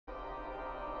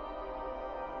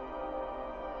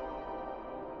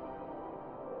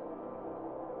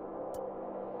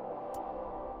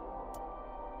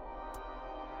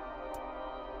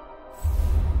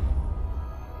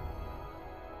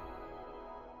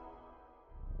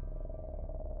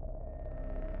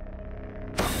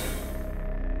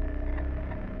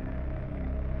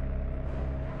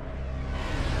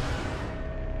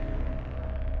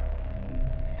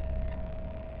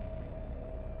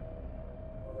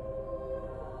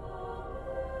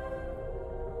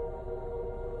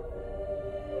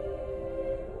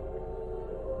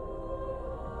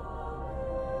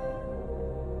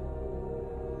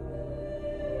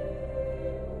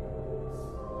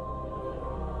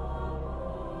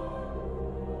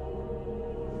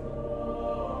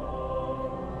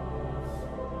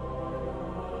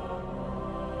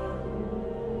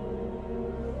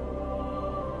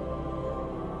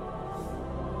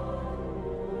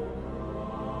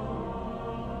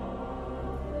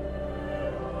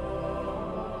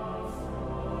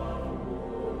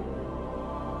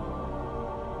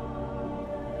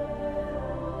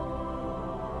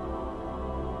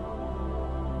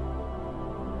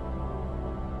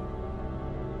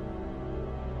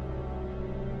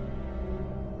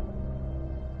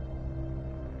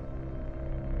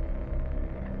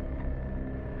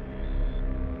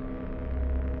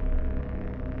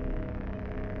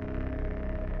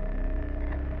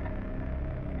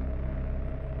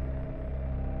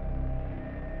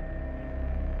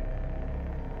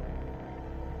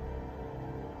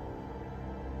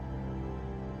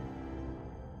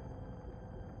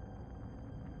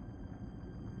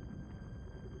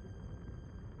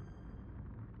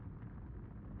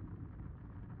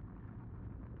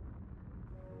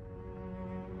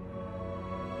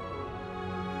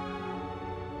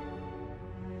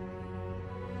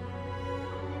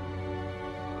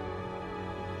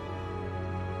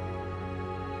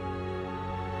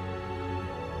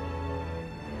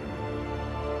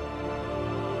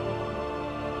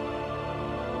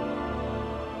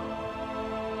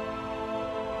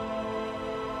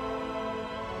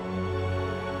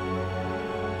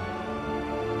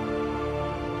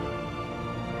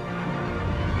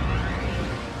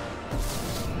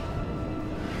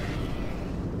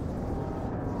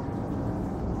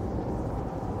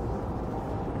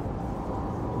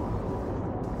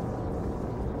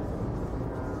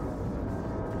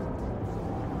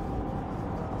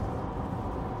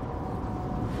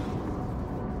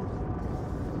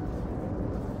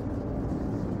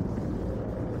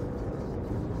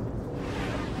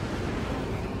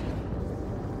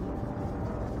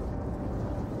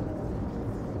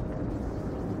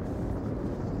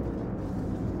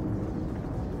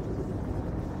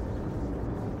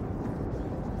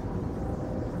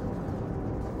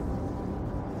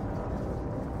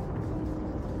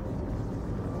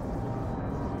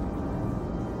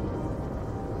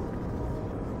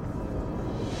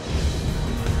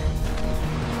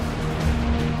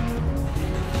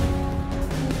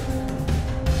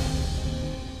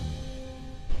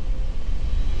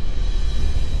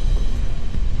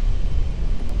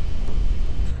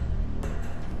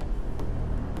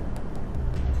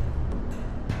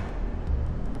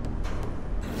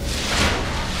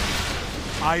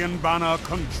Iron Banner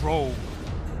control.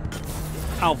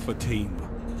 Alpha Team.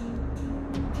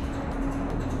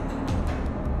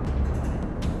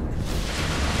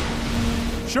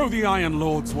 Show the Iron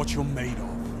Lords what you're made of.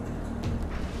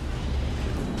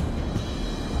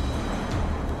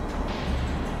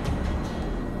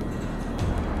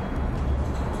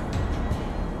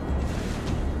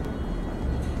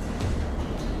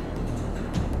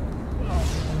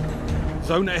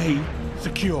 Zone A,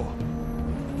 secure.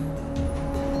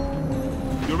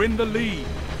 You're in the lead.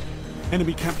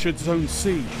 Enemy captured Zone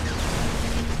C.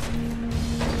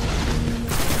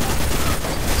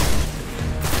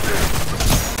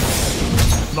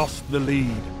 Lost the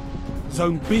lead.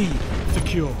 Zone B,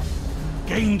 secure.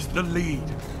 Gained the lead.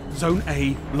 Zone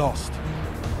A, lost.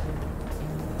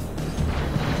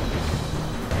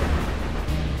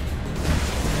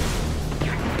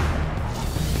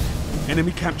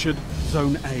 Enemy captured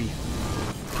Zone A.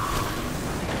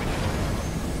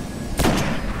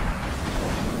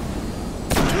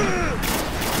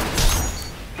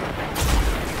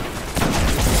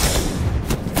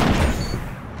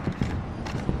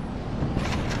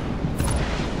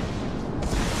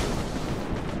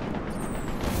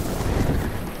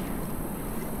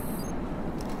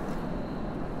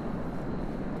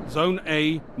 Zone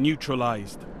A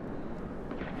neutralized.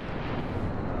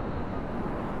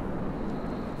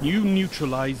 You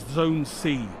neutralized Zone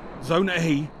C. Zone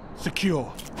A,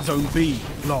 secure. Zone B,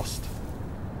 lost.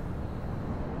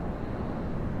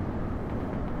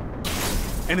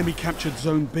 Enemy captured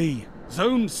Zone B.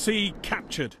 Zone C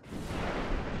captured.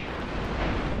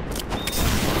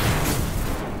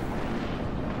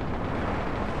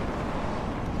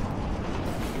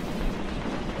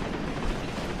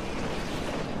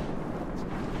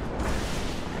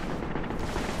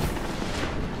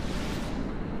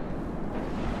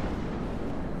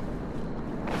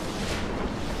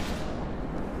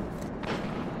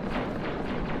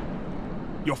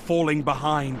 You're falling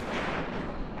behind.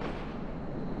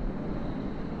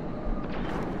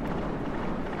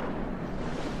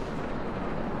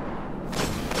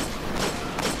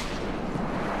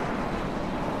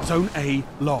 Zone A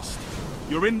lost.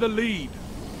 You're in the lead.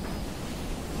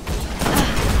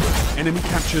 Enemy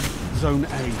captured Zone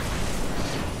A.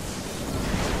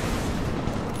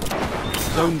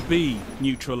 Zone B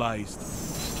neutralized.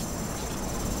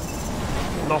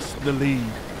 Lost the lead.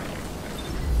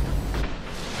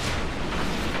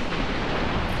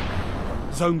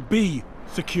 Zone B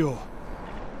secure.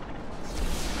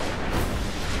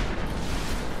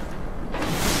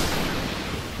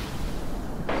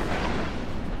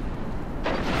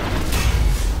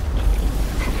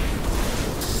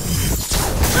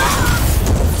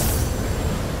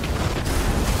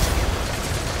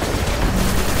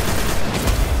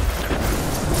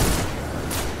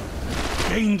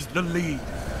 Gained the lead.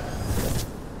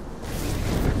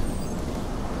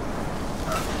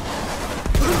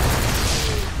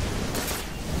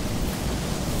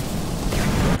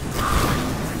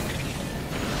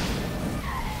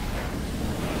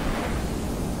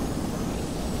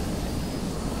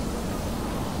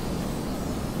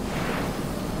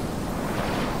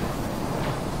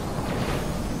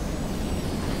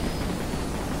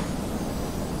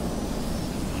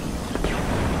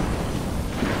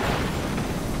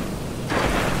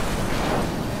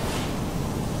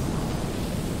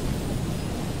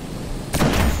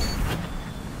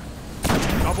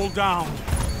 Double down.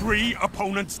 3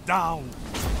 opponents down.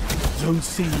 Zone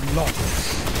C lost.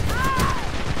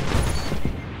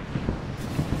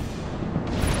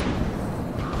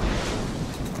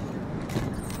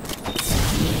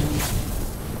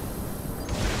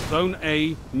 Zone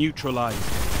A neutralized.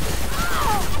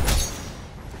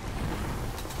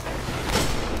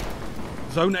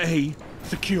 Zone A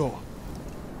secure.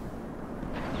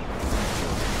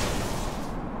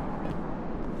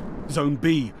 Zone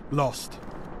B lost.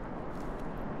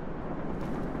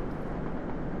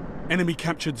 Enemy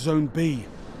captured Zone B.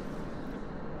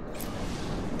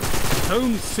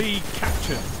 Zone C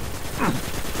captured.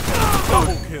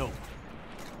 Double kill.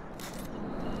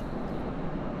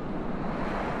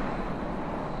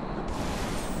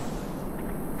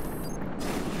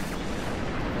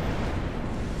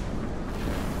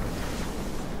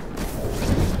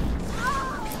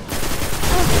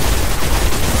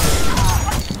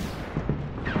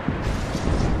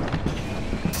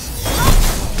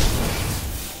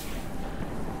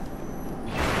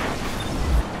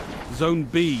 Zone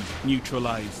B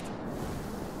neutralized.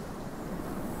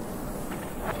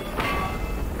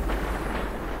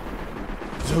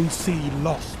 Zone C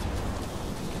lost.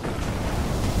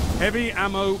 Heavy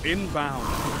ammo inbound.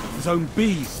 Zone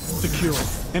B secure.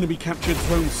 Enemy captured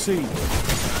Zone C.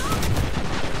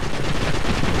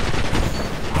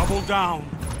 down.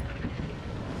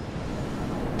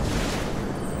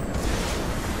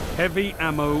 Heavy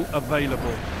ammo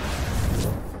available.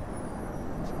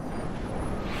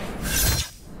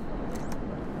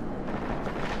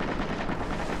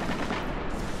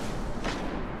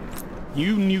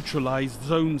 You neutralized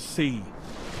Zone C.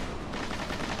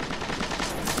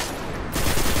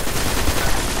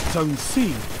 Zone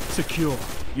C secure.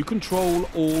 You control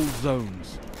all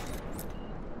zones.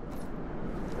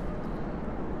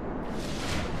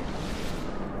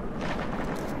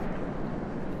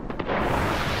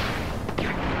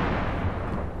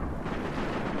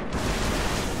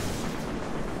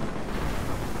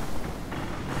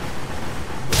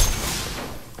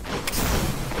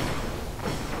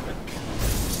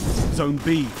 Zone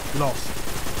B lost.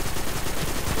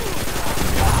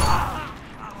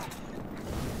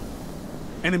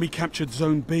 Enemy captured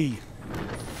Zone B.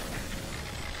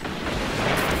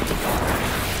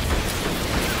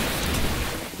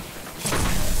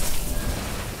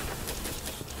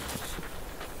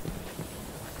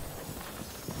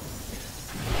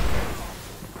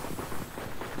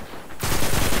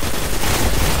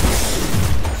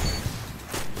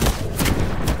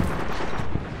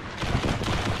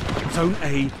 Zone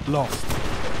A lost.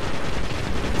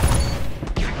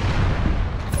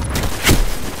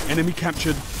 Enemy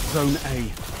captured Zone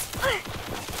A.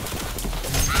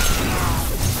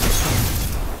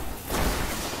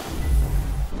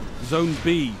 Zone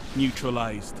B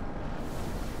neutralized.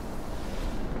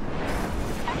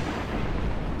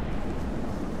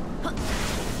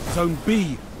 Zone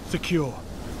B secure.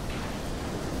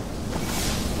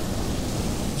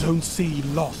 Zone C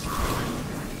lost.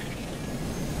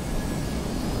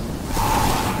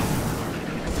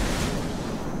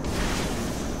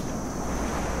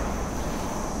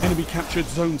 Enemy captured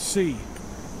Zone C.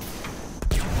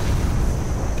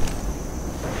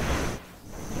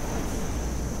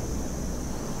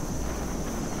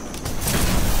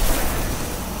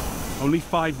 Only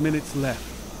 5 minutes left.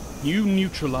 You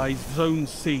neutralized Zone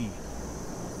C.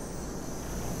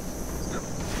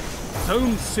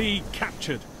 Zone C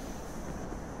captured.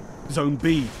 Zone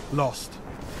B lost.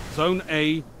 Zone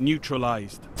A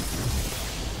neutralized.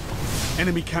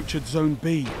 Enemy captured Zone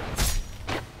B.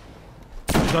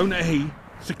 Zone A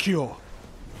secure.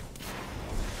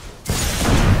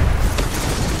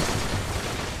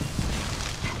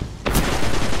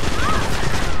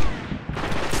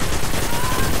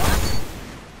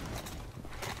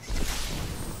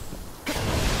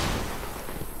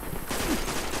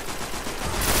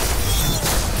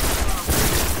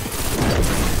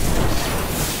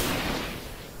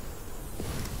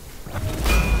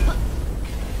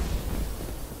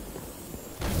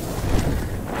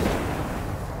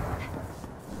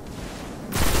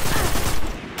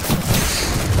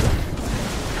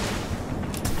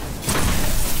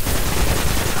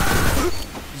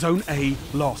 Zone A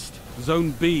lost.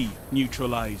 Zone B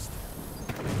neutralized.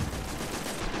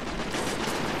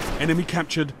 Enemy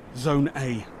captured Zone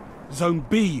A. Zone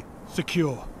B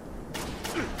secure.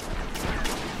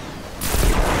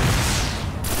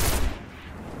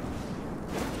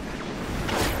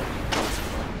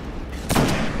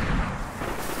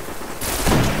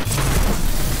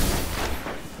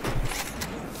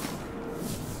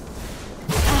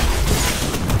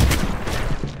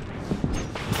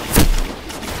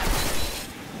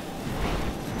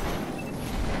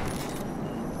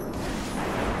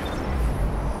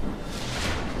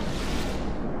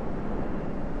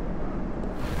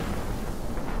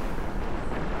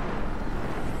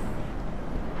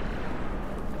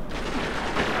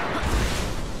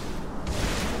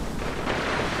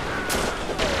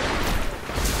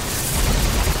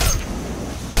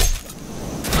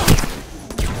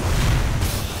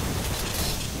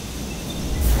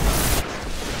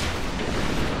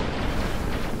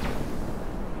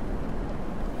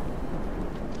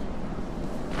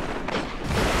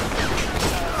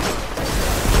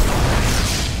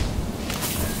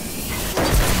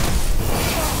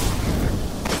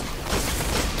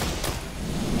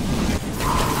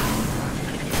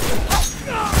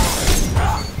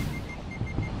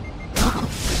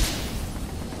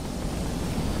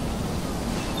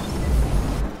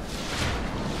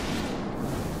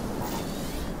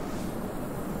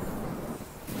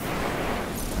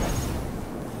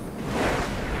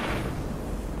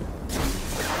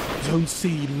 Zone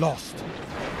C lost.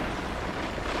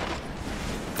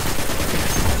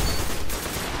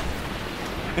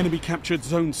 Enemy captured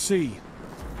Zone C.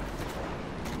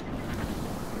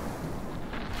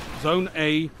 Zone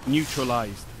A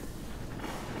neutralized.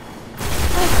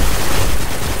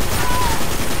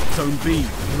 Zone B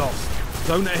lost.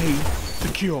 Zone A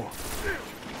secure.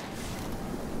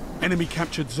 Enemy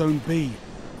captured Zone B.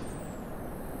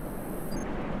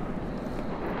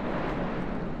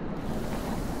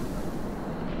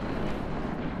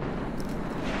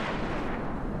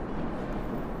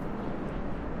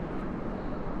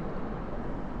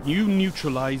 You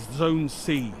neutralized Zone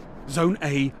C. Zone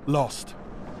A lost.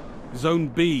 Zone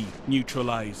B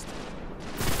neutralized.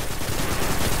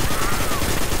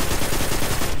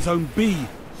 Zone B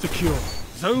secure.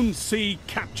 Zone C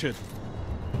captured.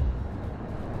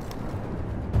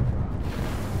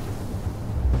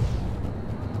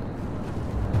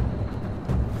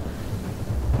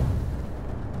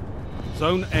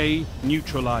 Zone A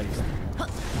neutralized.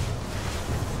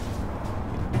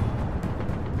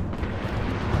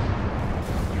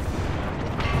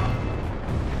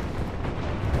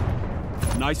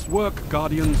 Nice work,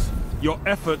 Guardians. Your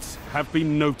efforts have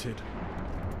been noted.